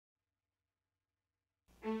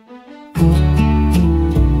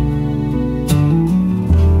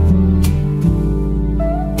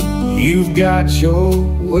got your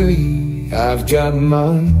way, I've got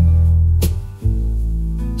mine.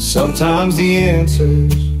 Sometimes the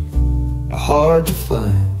answers are hard to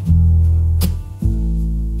find,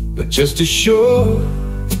 but just as sure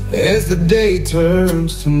as the day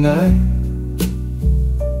turns to night,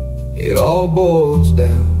 it all boils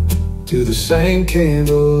down to the same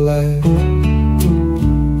candlelight.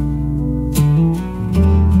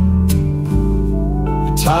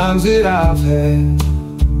 The times that I've had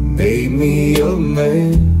made me a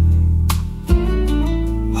man,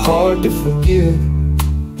 hard to forget,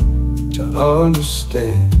 to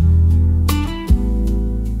understand.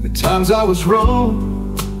 The times I was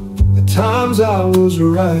wrong, the times I was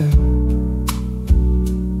right,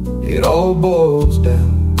 it all boils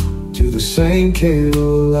down to the same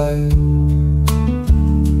candlelight.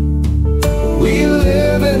 We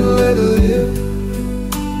live and let live,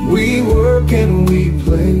 we work and we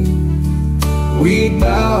play, we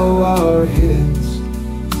bow our heads,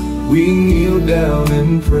 we kneel down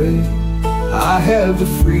and pray. I have the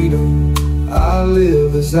freedom, I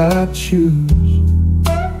live as I choose.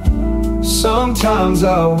 Sometimes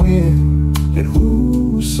I win, and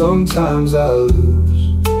ooh, sometimes I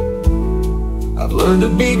lose. I've learned to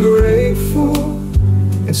be grateful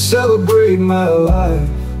and celebrate my life.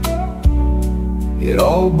 It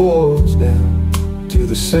all boils down to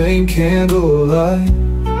the same candlelight.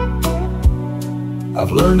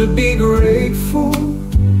 I've learned to be grateful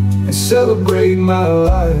and celebrate my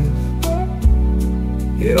life.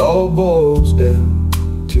 It all boils down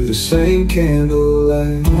to the same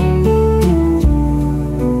candlelight.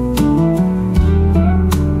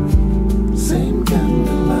 Same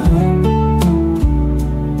candlelight.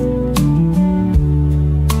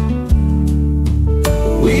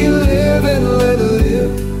 We live and let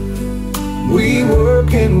live, we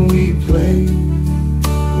work and we play,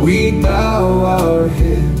 we bow our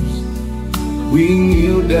heads, we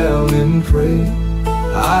kneel down and pray.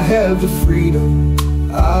 I have the freedom,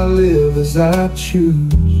 I live as I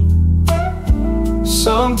choose.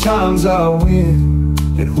 Sometimes I win,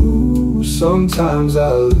 and ooh, sometimes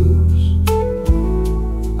I lose.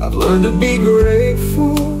 I've learned to be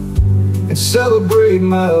grateful and celebrate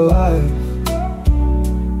my life.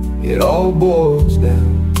 It all boils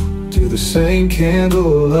down to the same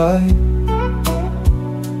candlelight.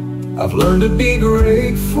 I've learned to be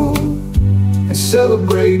grateful and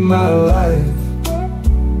celebrate my life.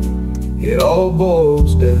 It all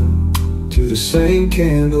boils down to the same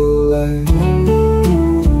candlelight.